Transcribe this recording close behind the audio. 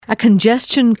a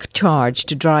congestion charge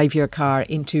to drive your car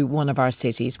into one of our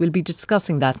cities. We'll be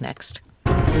discussing that next.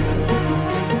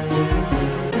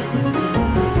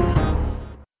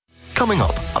 Coming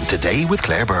up on Today with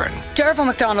Claire Byrne. Derval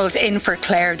MacDonald in for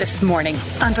Claire this morning.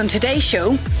 And on today's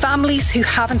show, families who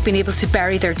haven't been able to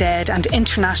bury their dead and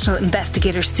international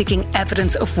investigators seeking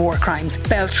evidence of war crimes.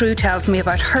 Belle True tells me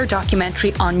about her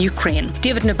documentary on Ukraine.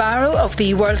 David Nabarro of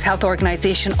the World Health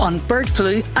Organization on bird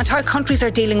flu and how countries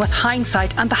are dealing with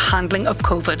hindsight and the handling of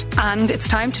COVID. And it's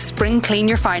time to spring clean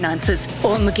your finances.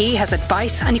 Owen McGee has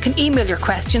advice, and you can email your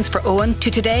questions for Owen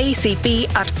to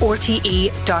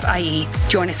todaycb@rte.ie.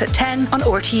 Join us at 10 on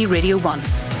RTE Radio 1.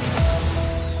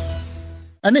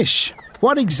 Anish,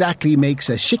 what exactly makes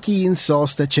a Shickean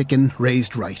Sausta chicken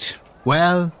raised right?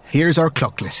 Well, here's our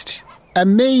cluck list.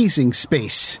 Amazing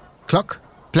space. Cluck.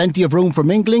 Plenty of room for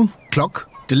mingling. Cluck.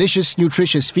 Delicious,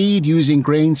 nutritious feed using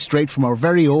grains straight from our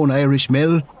very own Irish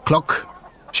mill. Cluck.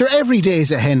 Sure, every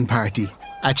day's a hen party.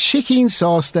 At Shickean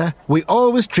Sausta, we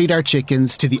always treat our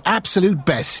chickens to the absolute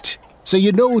best, so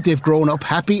you know they've grown up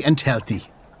happy and healthy.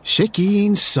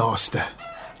 Shickean Sausta.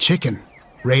 Chicken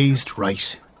raised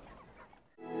right.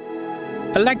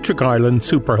 Electric Ireland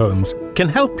Superhomes can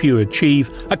help you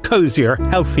achieve a cosier,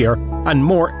 healthier and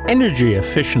more energy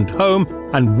efficient home,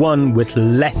 and one with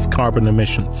less carbon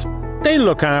emissions. They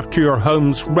look after your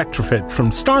home's retrofit from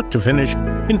start to finish,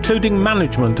 including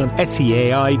management of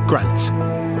SEAI grants.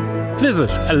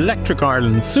 Visit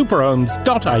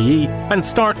electricirelandsuperhomes.ie and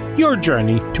start your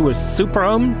journey to a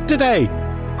superhome today.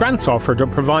 Grants offered are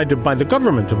provided by the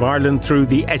Government of Ireland through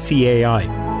the SEAI.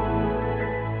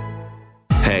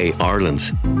 Hey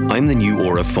Ireland, I'm the new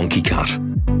Aura Funky Cat.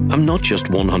 I'm not just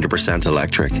 100%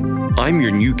 electric. I'm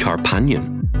your new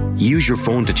Carpanion. Use your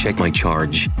phone to check my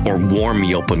charge or warm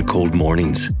me up on cold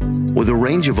mornings. With a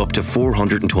range of up to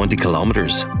 420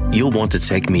 kilometres, you'll want to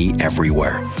take me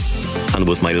everywhere. And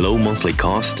with my low monthly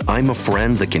cost, I'm a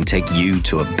friend that can take you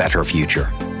to a better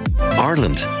future.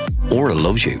 Ireland, Aura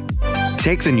loves you.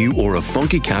 Take the new Aura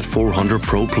Funky Cat 400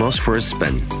 Pro Plus for a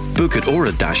spin. Book at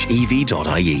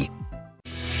aura-ev.ie.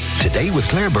 Today with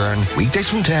Claire Byrne, weekdays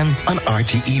from 10 on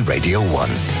RTE Radio 1.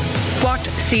 What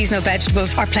seasonal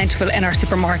vegetables are plentiful in our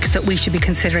supermarkets that we should be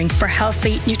considering for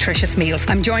healthy, nutritious meals?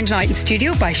 I'm joined tonight in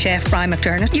studio by Chef Brian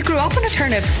McDermott. You grew up on a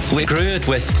turnip. We grew it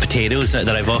with potatoes that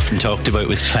I've often talked about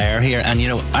with Claire here. And, you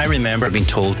know, I remember being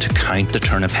told to count the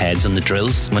turnip heads on the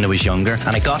drills when I was younger.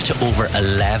 And I got to over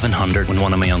 1,100 when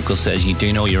one of my uncles says, you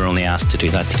do know you're only asked to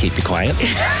do that to keep you quiet.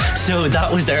 So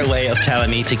that was their way of telling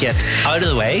me to get out of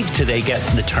the way till they get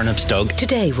the turnips dug.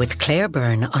 Today with Claire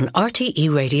Byrne on RTE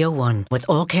Radio 1 with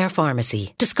All Care Pharmacy.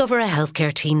 Discover a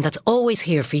healthcare team that's always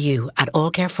here for you at All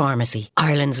Care Pharmacy,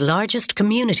 Ireland's largest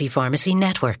community pharmacy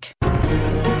network.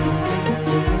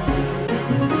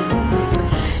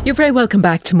 You're very welcome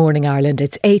back to Morning Ireland.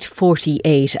 It's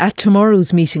 8:48. At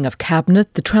tomorrow's meeting of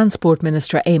Cabinet, the Transport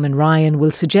Minister Eamon Ryan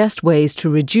will suggest ways to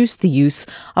reduce the use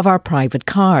of our private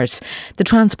cars. The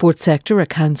transport sector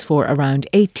accounts for around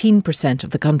 18% of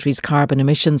the country's carbon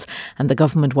emissions, and the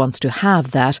government wants to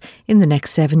halve that in the next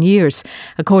 7 years.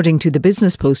 According to the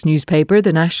Business Post newspaper,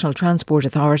 the National Transport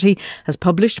Authority has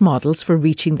published models for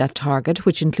reaching that target,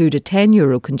 which include a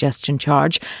 €10 congestion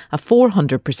charge, a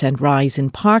 400% rise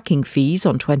in parking fees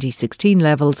on 2016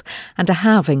 levels, and a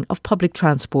halving of public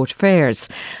transport fares.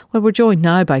 Well, we're joined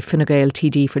now by Fine Gael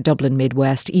TD for Dublin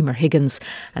Midwest, Emer Higgins,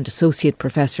 and Associate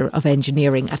Professor of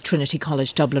Engineering at Trinity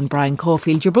College Dublin, Brian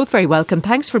Caulfield. You're both very welcome.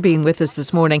 Thanks for being with us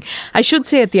this morning. I should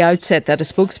say at the outset that a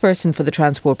spokesperson for the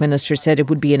Transport Minister said it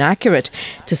would be inaccurate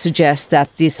to suggest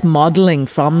that this modelling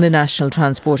from the National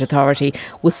Transport Authority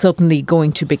was suddenly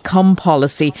going to become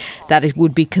policy, that it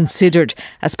would be considered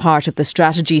as part of the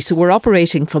strategy. So we're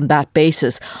operating from that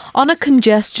basis. On a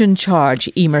congestion charge,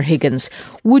 Emer Higgins,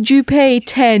 would you pay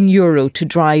 €10 to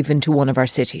drive into one of our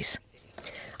cities?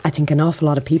 I think an awful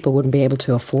lot of people wouldn't be able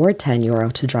to afford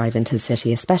 €10 to drive into the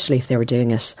city, especially if they were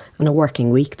doing it on a working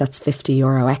week. That's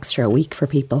 €50 extra a week for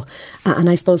people. And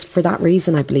I suppose for that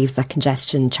reason, I believe that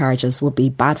congestion charges would be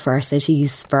bad for our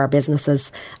cities, for our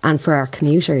businesses and for our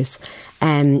commuters.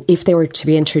 If they were to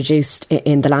be introduced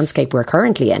in the landscape we're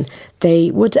currently in, they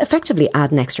would effectively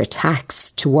add an extra tax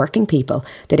to working people.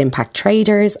 They'd impact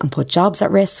traders and put jobs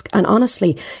at risk. And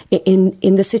honestly,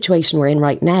 in the situation we're in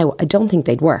right now, I don't think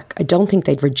they'd work. I don't think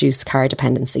they'd reduce car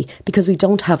dependency because we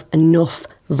don't have enough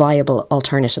viable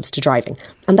alternatives to driving.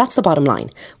 And that's the bottom line.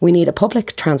 We need a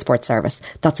public transport service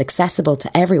that's accessible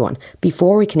to everyone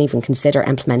before we can even consider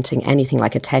implementing anything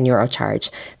like a €10 charge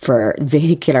for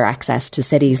vehicular access to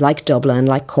cities like Dublin,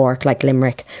 like Cork, like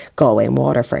Limerick, Galway and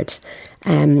Waterford.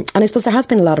 And I suppose there has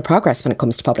been a lot of progress when it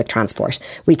comes to public transport.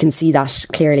 We can see that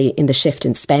clearly in the shift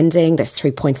in spending. There's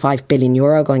 €3.5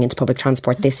 billion going into public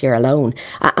transport this year alone.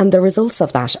 And the results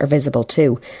of that are visible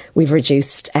too. We've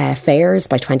reduced fares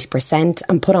by 20%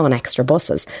 and put on extra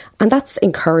buses. And that's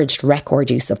encouraged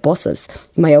record use of buses.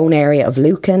 In my own area of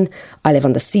Lucan, I live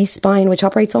on the C-Spine, which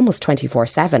operates almost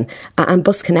 24/7. And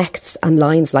Bus Connects and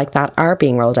lines like that are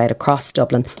being rolled out across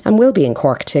Dublin and will be in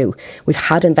Cork too. We've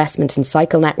had investment in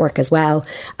cycle network as well.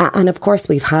 And of course,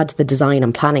 we've had the design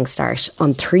and planning start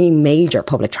on 3 major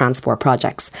public transport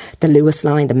projects, the Lewis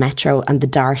Line, the Metro and the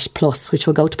Dart Plus, which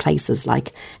will go to places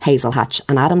like Hazelhatch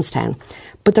and Adamstown.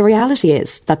 But the reality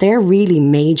is that they're really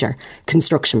major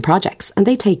construction projects and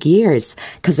they take years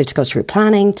because they have to go through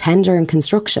planning, tender and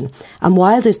construction. And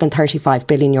while there's been €35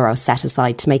 billion set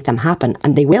aside to make them happen,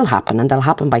 and they will happen and they'll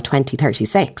happen by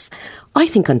 2036, I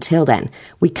think until then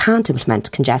we can't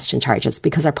implement congestion charges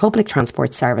because our public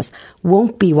transport service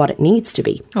won't be what it needs to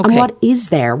be. Okay. And what is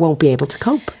there won't be able to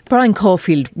cope. Brian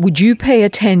Caulfield, would you pay a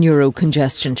 €10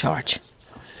 congestion charge?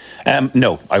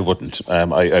 No, I wouldn't.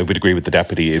 I would agree with the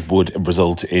Deputy. It would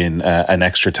result in an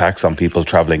extra tax on people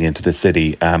travelling into the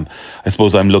city. I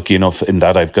suppose I'm lucky enough in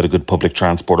that I've got a good public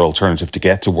transport alternative to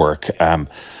get to work.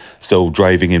 So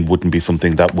driving in wouldn't be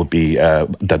something that would be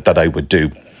that I would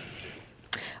do.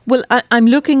 Well, I'm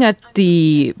looking at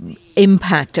the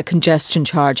impact a congestion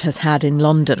charge has had in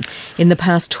London. In the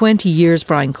past 20 years,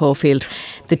 Brian Caulfield,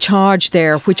 the charge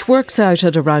there, which works out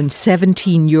at around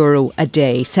 €17 a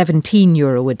day,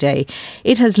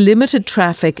 it has limited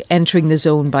traffic entering the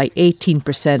zone by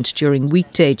 18% during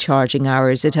weekday charging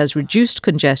hours. It has reduced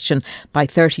congestion by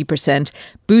 30%,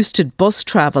 boosted bus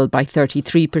travel by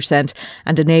 33%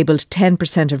 and enabled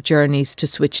 10% of journeys to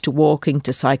switch to walking,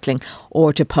 to cycling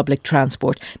or to public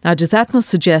transport. Now, does that not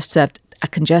suggest that a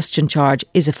congestion charge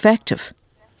is effective?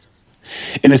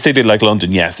 In a city like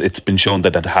London, yes, it's been shown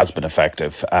that it has been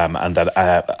effective and that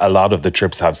a lot of the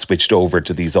trips have switched over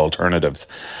to these alternatives.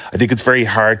 I think it's very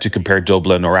hard to compare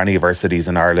Dublin or any of our cities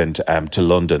in Ireland to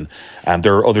London.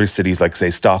 There are other cities like, say,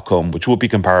 Stockholm, which would be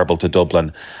comparable to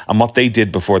Dublin. And what they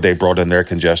did before they brought in their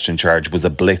congestion charge was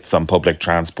a blitz on public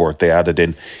transport. They added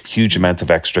in huge amounts of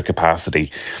extra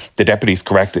capacity. The Deputy's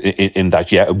correct in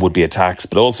that, yeah, it would be a tax.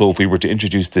 But also, if we were to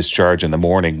introduce this charge in the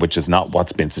morning, which is not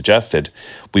what's been suggested,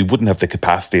 we wouldn't have the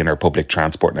capacity in our public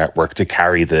transport network to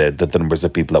carry the numbers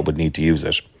of people that would need to use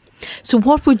it. So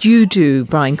what would you do,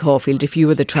 Brian Caulfield, if you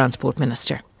were the Transport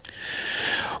Minister?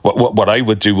 What I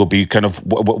would do will be kind of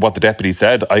what the Deputy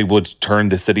said. I would turn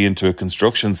the city into a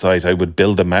construction site. I would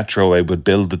build a metro. I would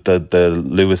build the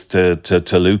Lewis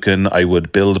to Lucan. I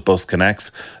would build Bus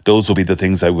Connects. Those will be the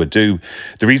things I would do.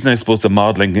 The reason I suppose the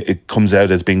modelling it comes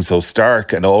out as being so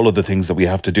stark and all of the things that we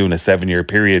have to do in a 7-year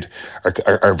period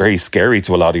are very scary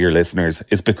to a lot of your listeners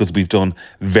is because we've done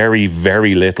very,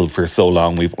 very little for so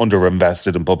long. We've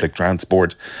underinvested in public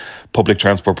transport. Public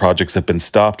transport projects have been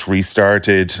stopped,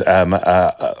 restarted,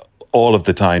 all of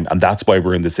the time. And that's why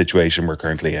we're in the situation we're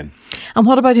currently in. And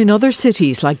what about in other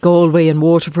cities like Galway and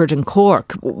Waterford and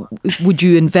Cork? Would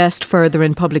you invest further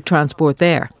in public transport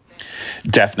there?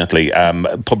 Definitely.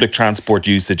 Public transport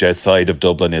usage outside of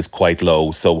Dublin is quite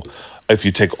low. So if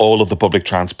you take all of the public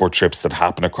transport trips that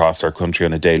happen across our country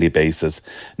on a daily basis,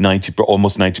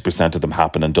 almost 90% of them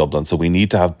happen in Dublin. So we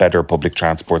need to have better public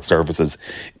transport services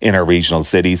in our regional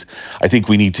cities. I think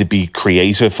we need to be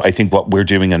creative. I think what we're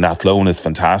doing in Athlone is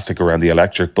fantastic around the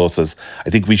electric buses. I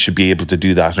think we should be able to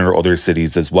do that in our other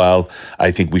cities as well.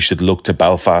 I think we should look to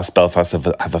Belfast. Belfast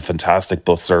have a fantastic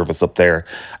bus service up there.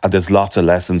 And there's lots of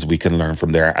lessons we can learn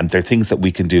from there. And there are things that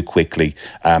we can do quickly.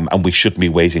 And we shouldn't be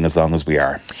waiting as long as we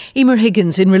are. Emer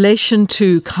Higgins, in relation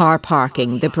to car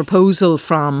parking, the proposal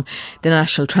from the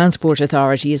National Transport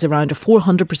Authority is around a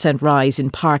 400% rise in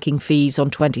parking fees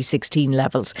on 2016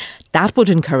 levels. That would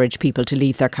encourage people to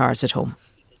leave their cars at home.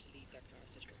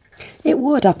 It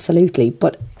would, absolutely,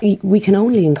 but we can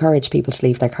only encourage people to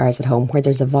leave their cars at home where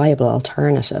there's a viable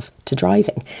alternative to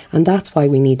driving. And that's why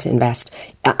we need to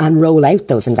invest and roll out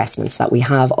those investments that we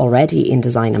have already in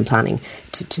design and planning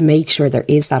to make sure there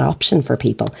is that option for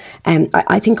people.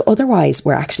 I think otherwise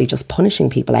we're actually just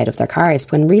punishing people out of their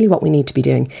cars when really what we need to be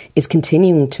doing is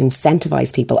continuing to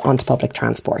incentivise people onto public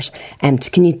transport and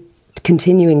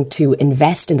continuing to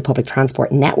invest in the public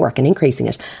transport network and increasing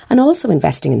it, and also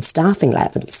investing in staffing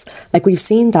levels. Like we've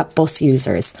seen that bus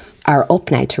users are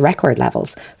up now to record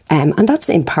levels. And that's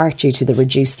in part due to the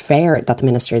reduced fare that the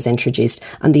Minister has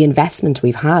introduced and the investment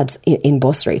we've had in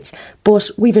bus routes. But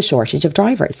we've a shortage of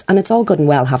drivers, and it's all good and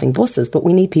well having buses, but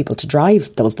we need people to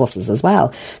drive those buses as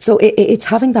well. So it's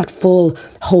having that full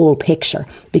whole picture,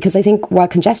 because I think while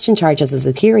congestion charges as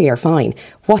a theory are fine,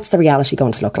 what's the reality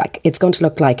going to look like? It's going to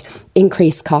look like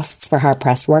increased costs for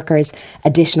hard-pressed workers,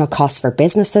 additional costs for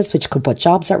businesses, which could put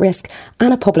jobs at risk,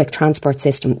 and a public transport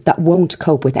system that won't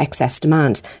cope with excess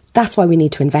demand. That's why we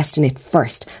need to invest in it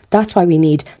first. That's why we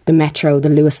need the Metro, the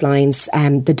Lewis lines,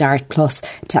 the Dart Plus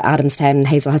to Adamstown and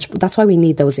Hazel Hatch. That's why we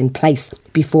need those in place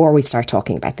before we start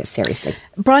talking about this seriously.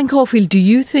 Brian Caulfield, do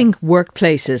you think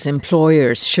workplaces,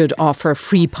 employers should offer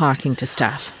free parking to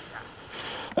staff?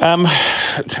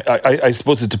 I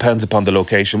suppose it depends upon the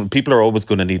location. People are always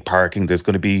going to need parking. There's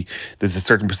a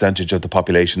certain percentage of the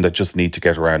population that just need to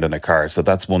get around in a car. So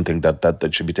that's one thing that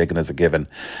should be taken as a given.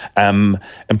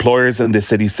 Employers in the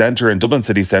city centre, in Dublin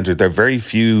city centre, there are very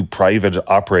few private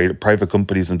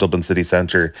companies in Dublin city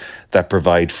centre that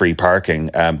provide free parking.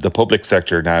 The public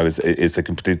sector now is a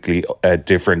completely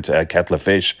different kettle of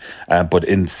fish. But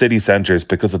in city centres,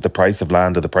 because of the price of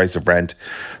land and the price of rent,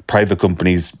 private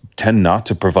companies tend not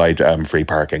to provide free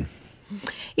parking.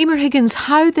 Emer Higgins,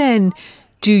 how then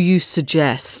do you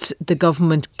suggest the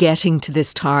government getting to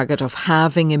this target of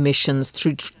halving emissions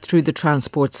through the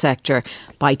transport sector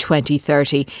by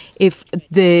 2030 if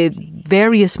the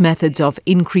various methods of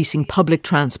increasing public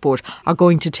transport are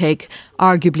going to take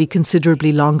arguably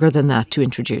considerably longer than that to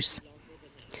introduce?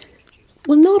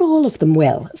 Well, not all of them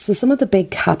will. So some of the big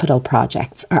capital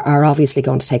projects are obviously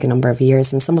going to take a number of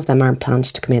years, and some of them aren't planned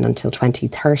to come in until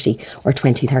 2030 or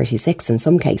 2036 in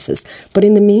some cases. But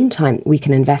in the meantime, we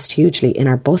can invest hugely in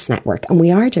our bus network, and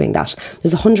we are doing that.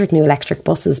 There's 100 new electric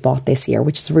buses bought this year,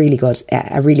 which is really good,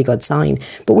 a really good sign.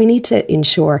 But we need to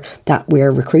ensure that we're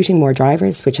recruiting more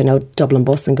drivers, which I know Dublin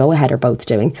Bus and Go Ahead are both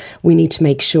doing. We need to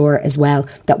make sure as well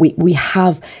that we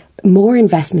have more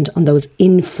investment on those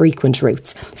infrequent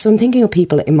routes. So I'm thinking of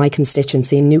people in my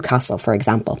constituency in Newcastle, for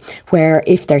example, where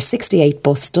if their 68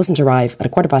 bus doesn't arrive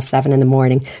at 7:15 in the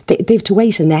morning, they've to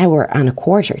wait an hour and a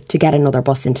quarter to get another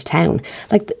bus into town.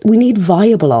 Like, we need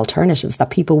viable alternatives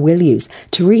that people will use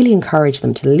to really encourage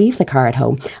them to leave the car at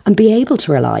home and be able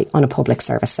to rely on a public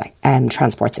service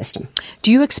transport system.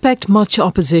 Do you expect much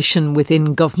opposition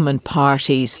within government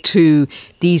parties to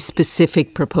these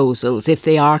specific proposals if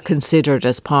they are considered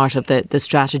as part of the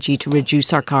strategy to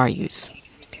reduce our car use?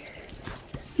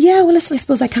 Yeah, well, listen, I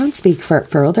suppose I can't speak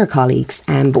for other colleagues,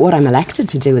 but what I'm elected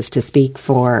to do is to speak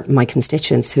for my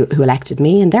constituents who elected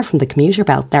me, and they're from the commuter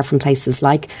belt. They're from places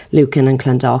like Lucan and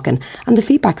Clondalkin, and the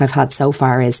feedback I've had so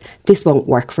far is this won't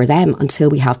work for them until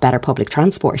we have better public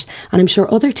transport. And I'm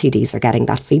sure other TDs are getting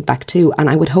that feedback too, and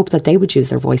I would hope that they would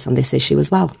use their voice on this issue as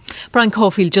well. Brian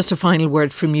Caulfield, just a final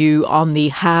word from you on the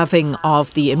halving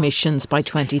of the emissions by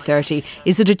 2030.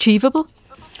 Is it achievable?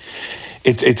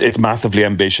 It's massively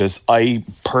ambitious. I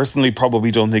personally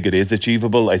probably don't think it is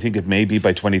achievable. I think it may be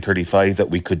by 2035 that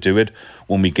we could do it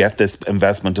when we get this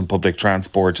investment in public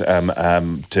transport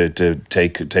to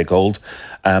take hold.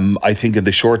 I think in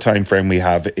the short time frame we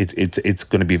have, it's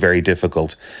going to be very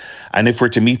difficult. And if we're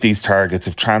to meet these targets,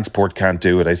 if transport can't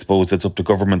do it, I suppose it's up to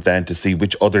government then to see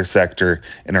which other sector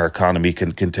in our economy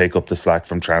can take up the slack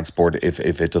from transport if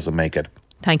it doesn't make it.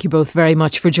 Thank you both very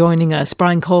much for joining us.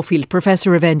 Brian Caulfield,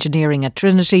 Professor of Engineering at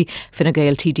Trinity, Fine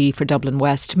Gael TD for Dublin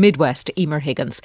West, Midwest, Emer Higgins,